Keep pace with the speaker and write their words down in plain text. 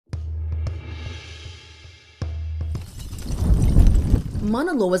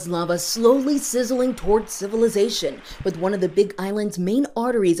Mauna Loa's lava slowly sizzling towards civilization, with one of the Big Island's main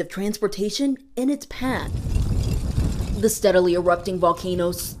arteries of transportation in its path. The steadily erupting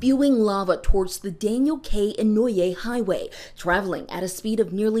volcano spewing lava towards the Daniel K. Inouye Highway, traveling at a speed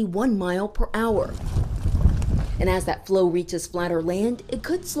of nearly 1 mile per hour. And as that flow reaches flatter land, it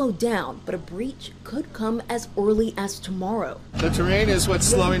could slow down, but a breach could come as early as tomorrow. The terrain is what's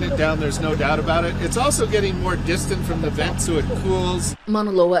slowing it down, there's no doubt about it. It's also getting more distant from the vent, so it cools. Mauna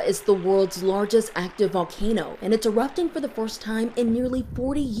Loa is the world's largest active volcano, and it's erupting for the first time in nearly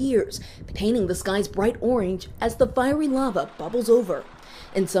 40 years, painting the skies bright orange as the fiery lava bubbles over.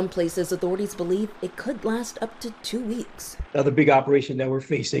 In some places, authorities believe it could last up to 2 weeks. Now, the big operation that we're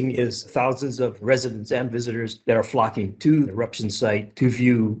facing is thousands of residents and visitors that are flocking to the eruption site to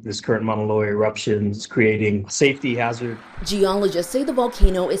view this current Mauna Loa eruptions, creating a safety hazard. Geologists say the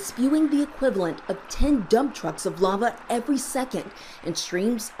volcano is spewing the equivalent of 10 dump trucks of lava every second, and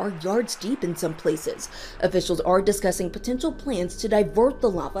streams are yards deep in some places. Officials are discussing potential plans to divert the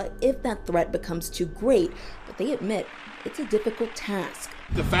lava if that threat becomes too great, but they admit it's a difficult task.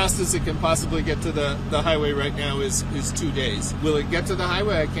 The fastest it can possibly get to the highway right now is 2 days. Will it get to the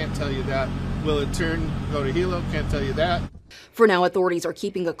highway? I can't tell you that. Will it go to Hilo? Can't tell you that. For now, authorities are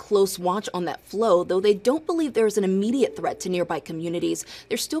keeping a close watch on that flow, though they don't believe there is an immediate threat to nearby communities.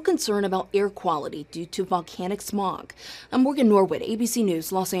 They're still concerned about air quality due to volcanic smog. I'm Morgan Norwood, ABC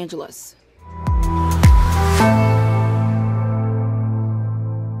News, Los Angeles.